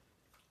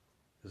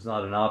is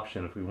not an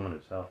option if we want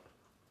his help.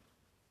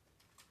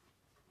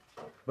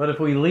 But if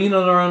we lean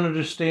on our own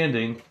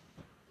understanding,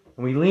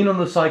 and we lean on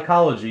the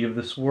psychology of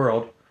this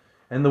world,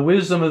 and the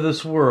wisdom of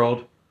this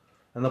world,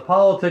 and the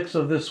politics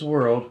of this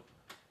world,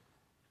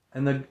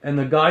 and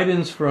the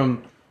guidance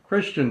from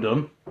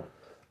Christendom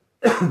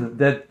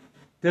that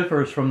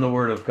differs from the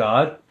Word of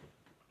God,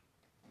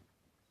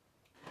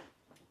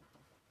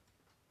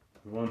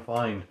 we won't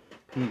find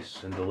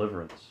peace and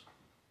deliverance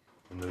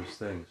in those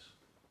things.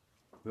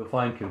 We'll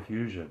find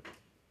confusion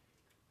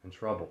and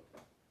trouble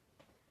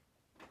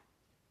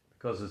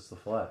because it's the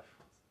flesh.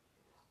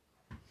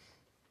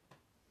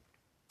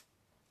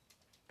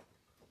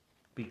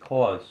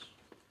 Because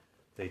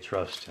they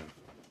trust him.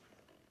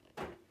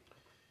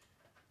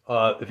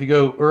 If you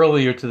go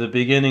earlier to the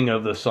beginning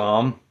of the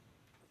Psalm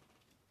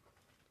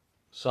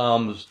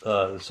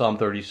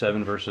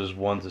 37, verses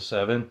 1 to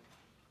 7,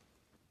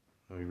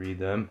 let me read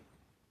them.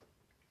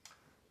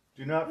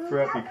 Do not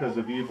fret because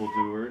of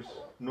evildoers,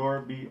 nor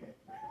be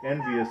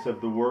envious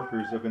of the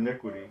workers of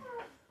iniquity,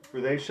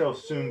 for they shall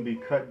soon be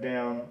cut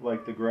down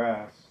like the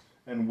grass,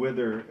 and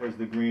wither as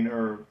the green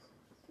herb.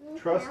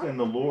 Trust in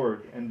the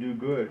Lord and do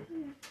good.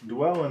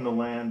 Dwell in the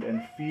land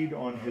and feed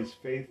on his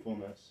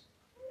faithfulness.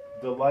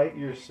 Delight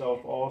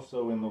yourself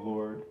also in the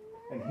Lord,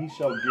 and he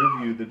shall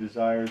give you the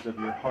desires of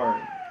your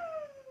heart.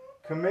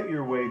 Commit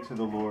your way to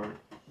the Lord.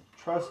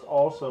 Trust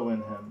also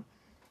in him,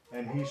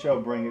 and he shall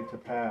bring it to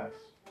pass.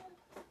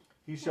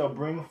 He shall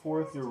bring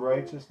forth your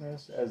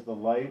righteousness as the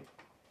light,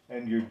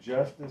 and your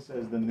justice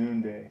as the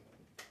noonday.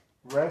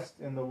 Rest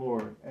in the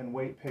Lord, and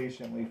wait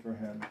patiently for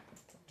him.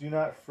 Do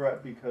not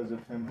fret because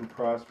of him who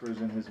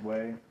prospers in his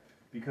way,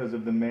 because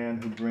of the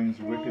man who brings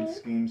wicked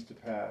schemes to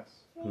pass.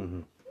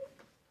 Mm-hmm.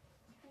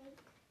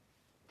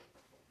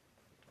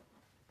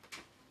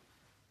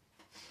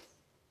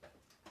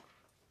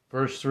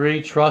 Verse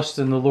 3, trust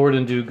in the Lord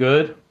and do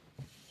good.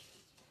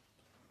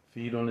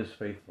 Feed on his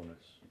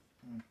faithfulness.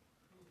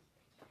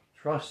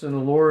 Trust in the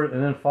Lord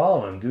and then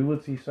follow him. Do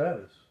what he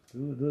says.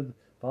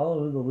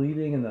 Follow the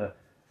leading and the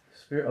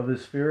spirit of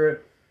his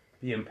Spirit.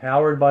 Be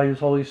empowered by his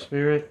Holy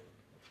Spirit.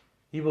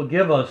 He will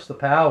give us the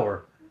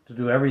power to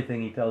do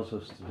everything he tells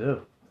us to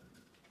do.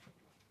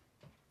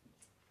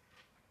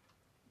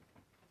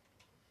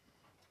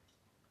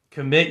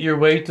 Commit your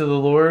way to the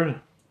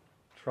Lord.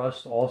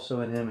 Trust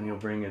also in him, and you'll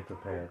bring it to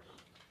pass.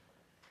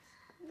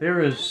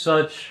 There is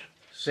such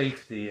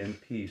safety and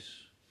peace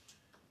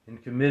in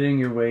committing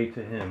your way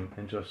to him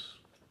and just,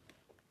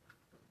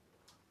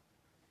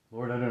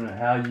 Lord, I don't know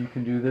how you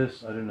can do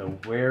this. I don't know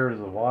where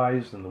the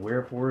whys and the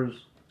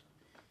wherefores.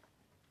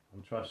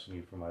 I'm trusting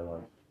you for my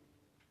life.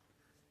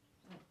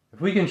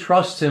 If we can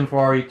trust him for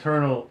our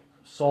eternal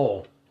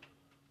soul,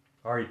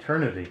 our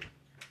eternity,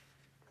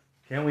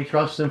 can't we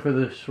trust him for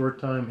this short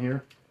time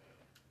here?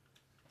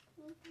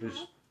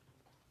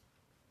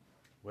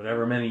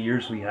 whatever many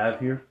years we have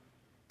here.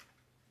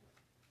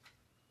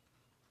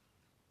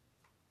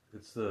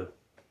 It's the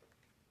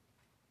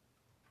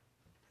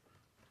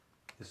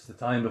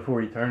time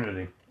before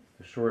eternity,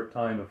 the short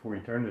time before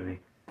eternity.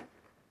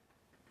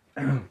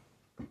 And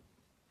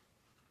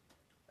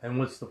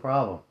what's the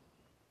problem?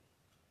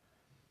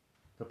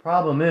 The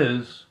problem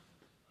is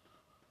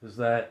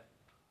that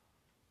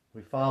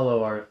we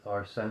follow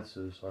our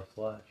senses, our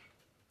flesh,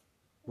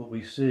 what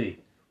we see.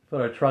 We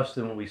put our trust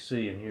in what we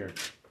see and hear.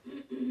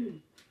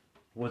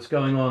 What's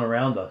going on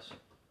around us.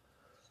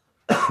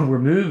 We're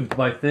moved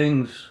by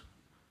things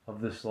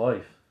of this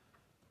life.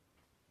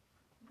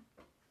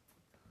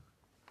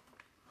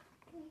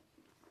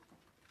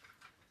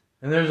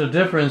 And there's a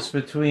difference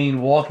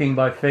between walking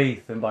by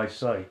faith and by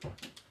sight.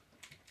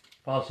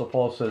 Apostle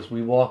Paul says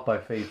we walk by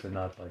faith and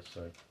not by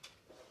sight.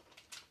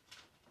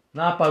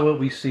 Not by what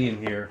we see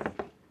and hear.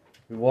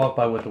 We walk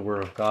by what the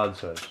Word of God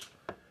says.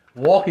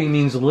 Walking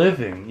means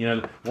living.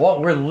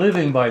 We're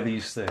living by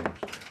these things.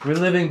 We're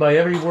living by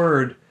every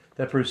word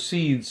that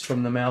proceeds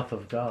from the mouth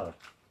of God.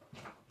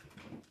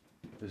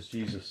 As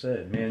Jesus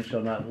said, man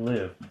shall not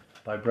live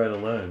by bread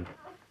alone,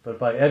 but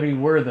by every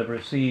word that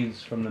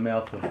proceeds from the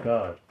mouth of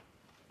God.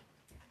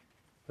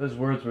 Those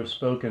words were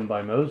spoken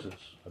by Moses,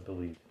 I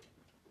believe,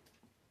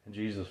 and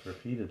Jesus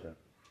repeated them.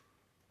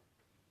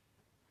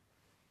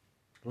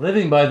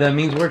 Living by them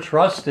means we're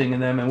trusting in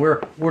them and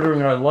we're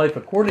ordering our life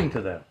according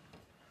to them.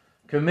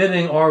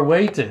 Committing our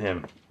way to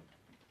Him.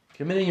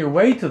 Committing your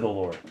way to the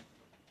Lord.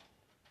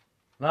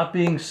 Not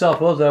being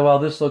self-willed, well,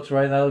 this looks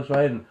right and that looks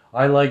right, and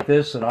I like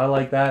this and I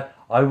like that.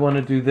 I want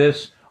to do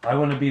this. I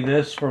want to be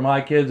this for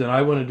my kids, and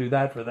I want to do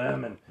that for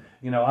them, and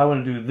I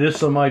want to do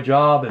this on my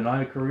job and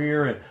my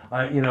career,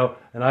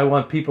 and I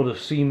want people to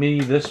see me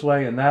this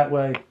way and that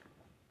way.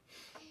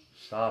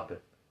 Stop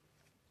it.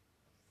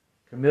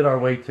 Commit our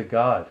way to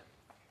God,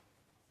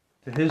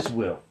 to His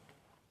will,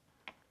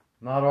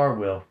 not our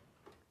will.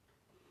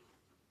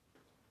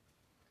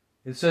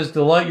 It says,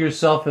 delight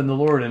yourself in the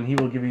Lord, and He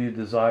will give you the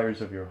desires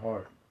of your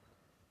heart.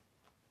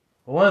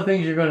 Well, one of the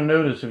things you're going to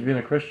notice if you've been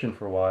a Christian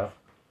for a while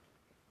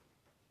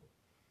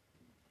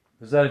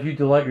is that if you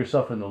delight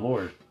yourself in the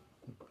Lord,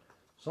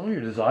 some of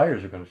your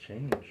desires are going to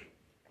change.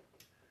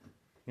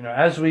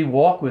 As we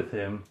walk with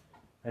Him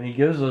and He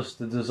gives us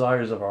the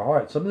desires of our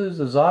heart, some of those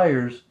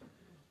desires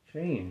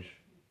change.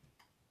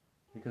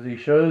 Because He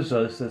shows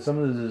us that some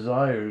of the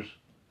desires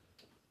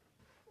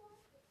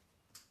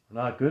are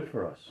not good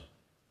for us.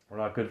 We're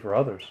not good for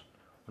others.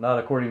 We're not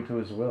according to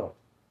His will.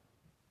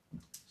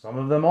 Some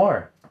of them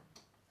are.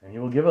 And He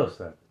will give us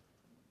them.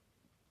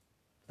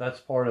 That's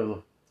part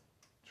of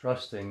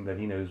trusting that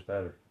He knows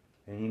better.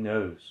 And He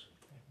knows.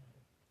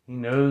 He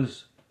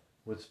knows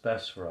what's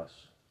best for us.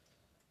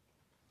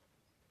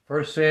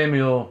 1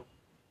 Samuel,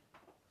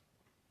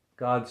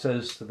 God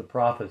says to the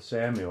prophet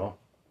Samuel,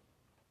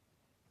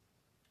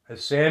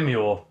 as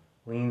Samuel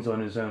leans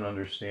on his own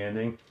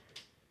understanding,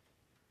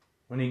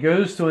 when he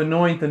goes to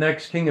anoint the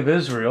next king of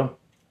Israel,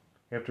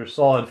 after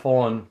Saul had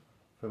fallen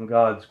from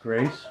God's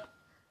grace,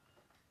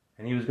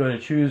 and he was going to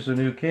choose a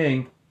new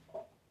king,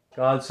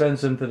 God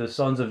sends him to the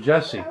sons of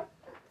Jesse.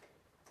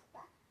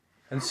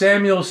 And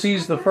Samuel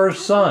sees the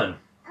first son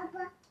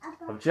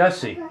of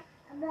Jesse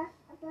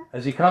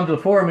as he comes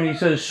before him, and he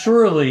says,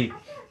 surely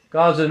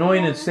God's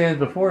anointed stands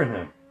before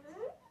him.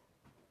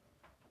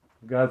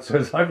 God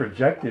says, I've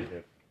rejected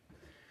him.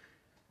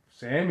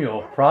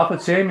 Samuel,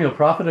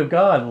 prophet of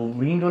God,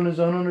 leaned on his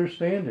own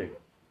understanding.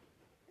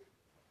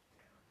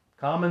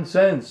 Common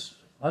sense,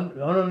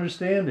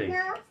 understanding.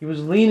 He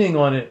was leaning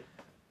on it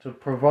to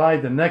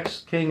provide the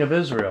next king of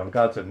Israel. And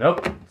God said,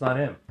 nope, it's not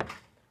him.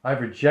 I've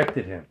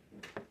rejected him.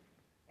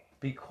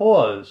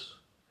 Because,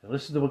 and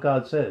listen to what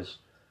God says,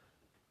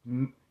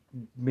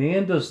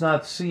 man does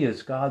not see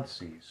as God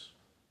sees.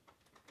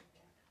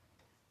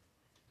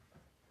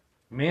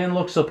 Man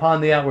looks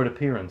upon the outward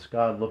appearance.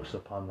 God looks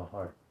upon the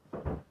heart.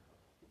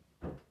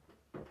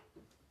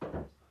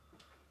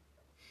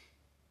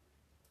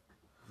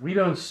 We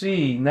don't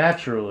see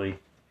naturally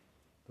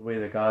the way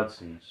that God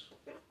sees.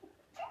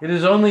 It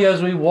is only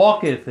as we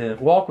walk with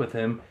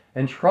Him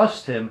and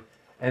trust Him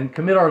and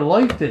commit our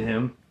life to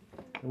Him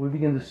that we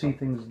begin to see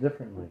things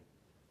differently.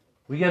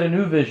 We get a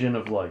new vision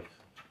of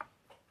life.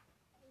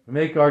 We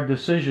make our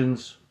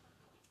decisions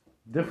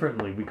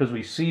differently because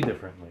we see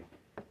differently.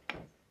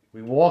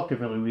 We walk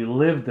differently. We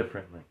live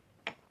differently.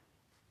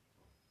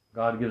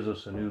 God gives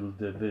us a new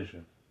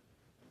vision,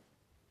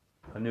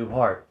 a new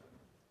heart,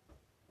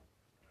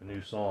 a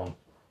new song.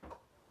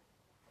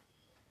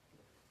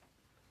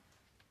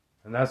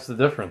 And that's the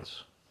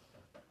difference.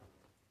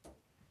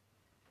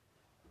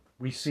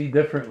 We see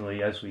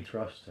differently as we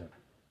trust Him.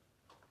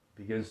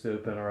 It begins to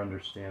open our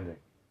understanding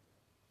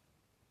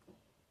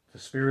to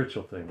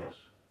spiritual things.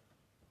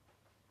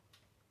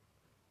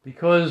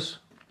 Because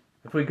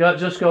if we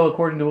just go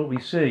according to what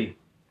we see,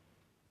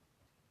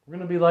 we're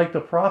going to be like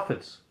the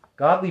prophets,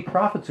 godly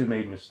prophets who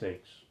made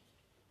mistakes.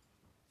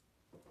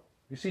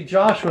 We see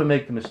Joshua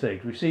make the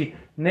mistake. We see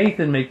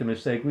Nathan make the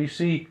mistake. We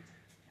see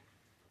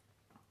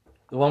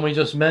the one we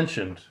just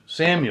mentioned,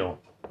 Samuel,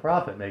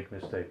 prophet make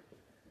mistakes.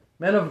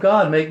 Men of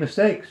God make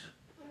mistakes.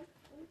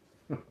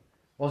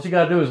 All you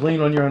got to do is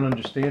lean on your own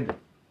understanding.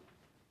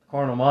 The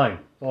carnal mind.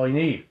 That's all you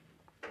need.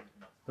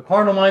 The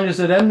carnal mind is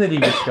at enmity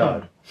with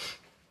God.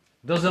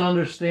 It doesn't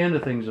understand the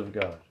things of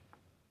God.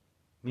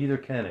 Neither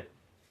can it.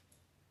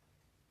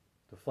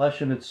 The flesh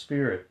and its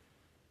spirit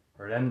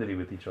are at enmity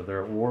with each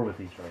other, at war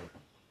with each other.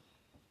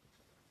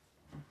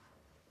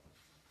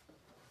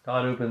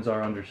 God opens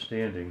our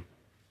understanding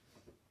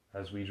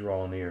as we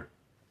draw near.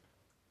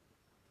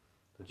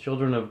 The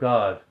children of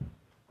God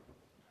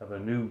have a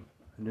new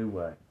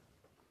way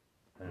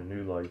and a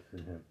new life in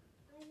Him.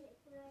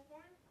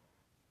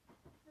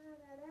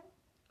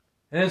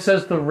 And it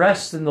says to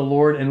rest in the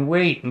Lord and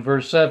wait in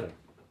verse 7.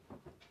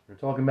 We were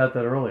talking about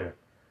that earlier.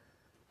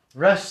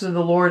 Rest in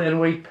the Lord and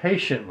wait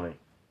patiently.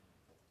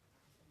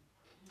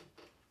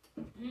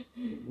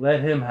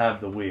 Let Him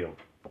have the wheel.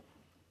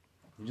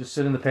 You just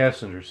sit in the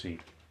passenger seat.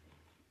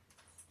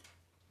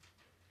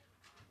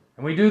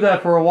 And we do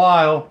that for a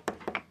while.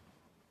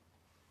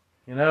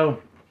 You know,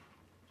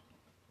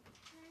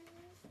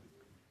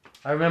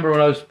 I remember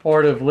when I was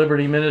part of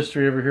Liberty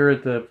Ministry over here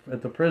at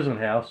the prison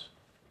house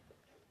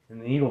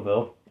in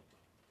Eagleville.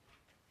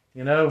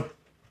 You know,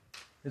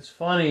 it's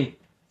funny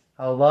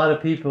how a lot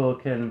of people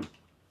can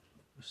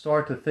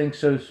start to think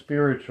so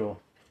spiritual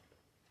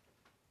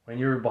when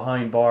you're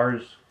behind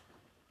bars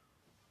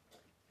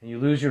and you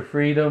lose your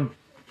freedom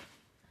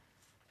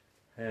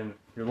and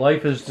your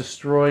life is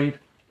destroyed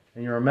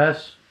and you're a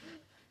mess.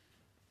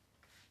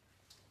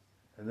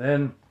 And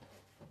then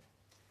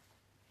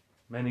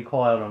many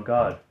call out on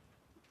God.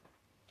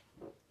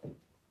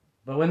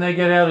 But when they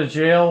get out of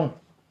jail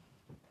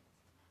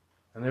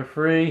and they're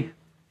free,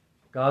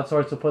 God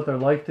starts to put their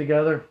life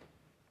together.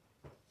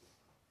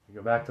 They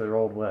go back to their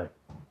old way.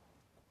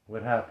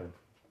 What happened?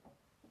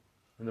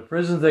 In the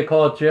prisons they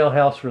call it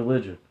jailhouse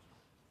religion.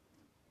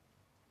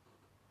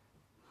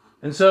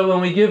 And so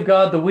when we give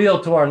God the wheel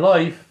to our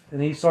life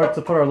and He starts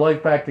to put our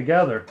life back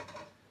together,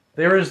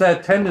 there is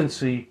that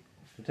tendency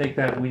to take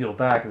that wheel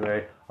back and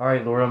say, all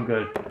right, Lord, I'm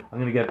good. I'm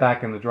going to get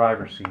back in the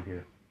driver's seat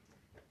here.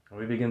 And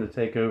we begin to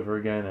take over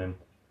again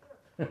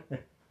and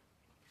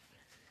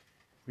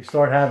we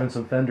start having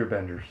some fender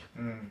benders.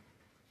 And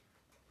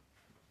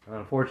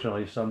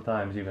unfortunately,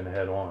 sometimes even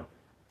head on.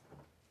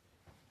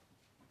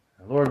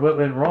 And Lord, what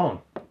went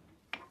wrong?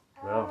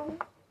 Well,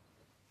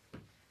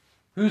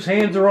 whose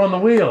hands are on the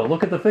wheel?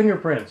 Look at the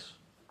fingerprints.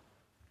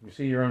 You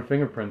see your own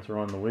fingerprints are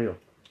on the wheel.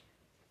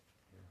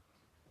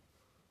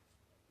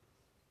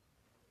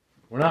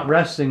 We're not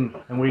resting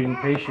and waiting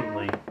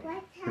patiently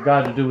for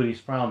God to do what He's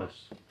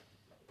promised.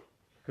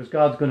 Because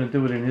God's going to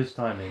do it in His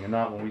timing and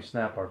not when we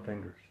snap our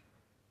fingers.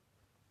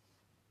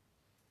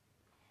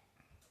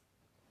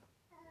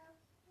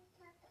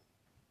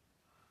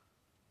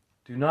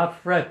 Do not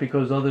fret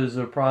because others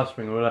are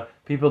prospering.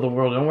 People of the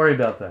world, don't worry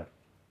about that.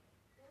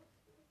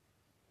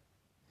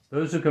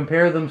 Those who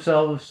compare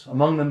themselves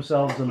among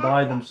themselves and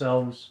by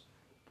themselves,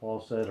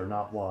 Paul said, are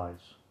not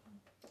wise.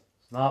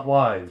 It's not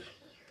wise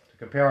to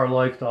compare our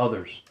life to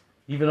others,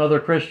 even other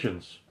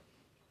Christians.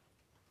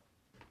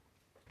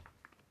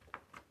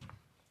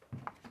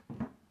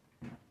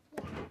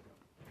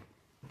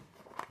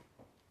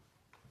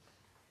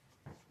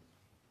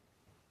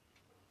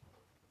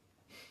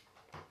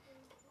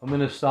 I'm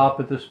going to stop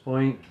at this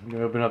point. I'm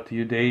going to open up to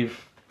you,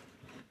 Dave,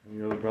 and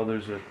the other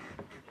brothers that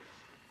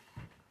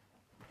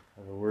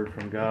have a word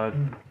from God.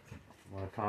 I want to